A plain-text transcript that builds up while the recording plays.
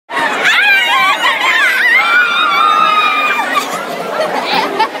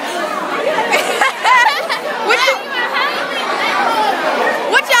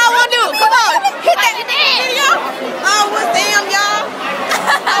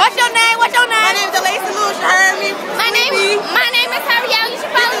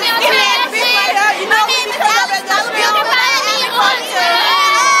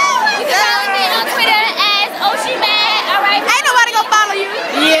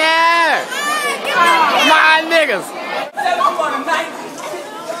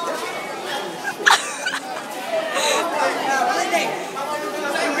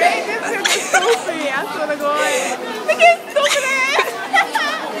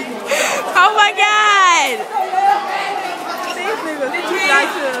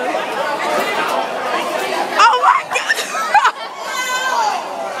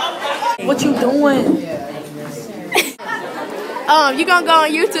doing? You gonna go on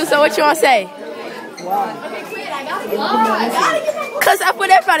YouTube, so what you wanna say? Why? Cause I put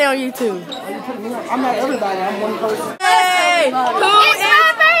everybody on YouTube. I'm not everybody, I'm one person. Hey! Who It's is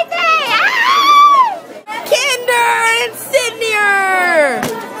my birthday! Ah! Kinder and Sydney?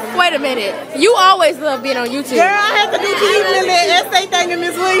 Wait a minute. You always love being on YouTube. Girl, I have to do the evening essay thing in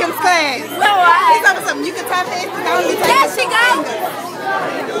Miss Williams' class. So I. He's talking something. You can type it. There she goes.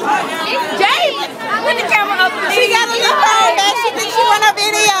 Jade. Put the camera up. She got a new phone back. She thinks she want a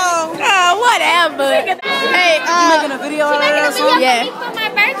video. Oh, whatever. Hey, You making a video out of that or something? yeah. For my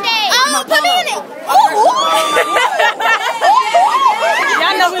birthday! Oh, put me in it.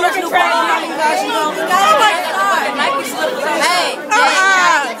 Y'all know we looking trash. Hey,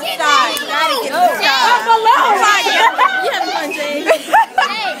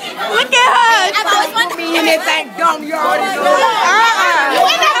 look at her. I've always wanted to be in it. Thank dumb, you already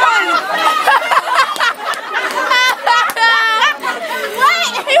know.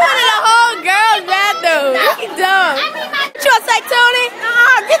 He wanted a whole girl's bathroom. He dumb. What you want to say, Tony?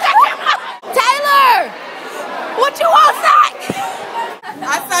 Get that camera. Taylor, what you want to say?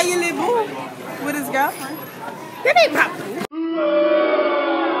 I saw you little boo with his girlfriend. That ain't my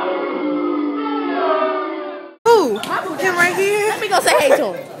Ooh, him right here. Let me go say hey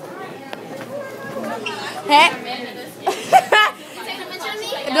to him. Hey.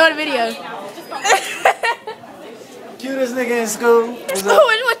 Doing a video. Cutest nigga in school. What's up?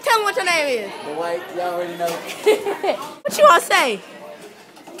 Tell him what your name is. The white, y'all already know. What you want to say?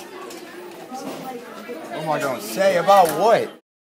 What am I gonna say about what?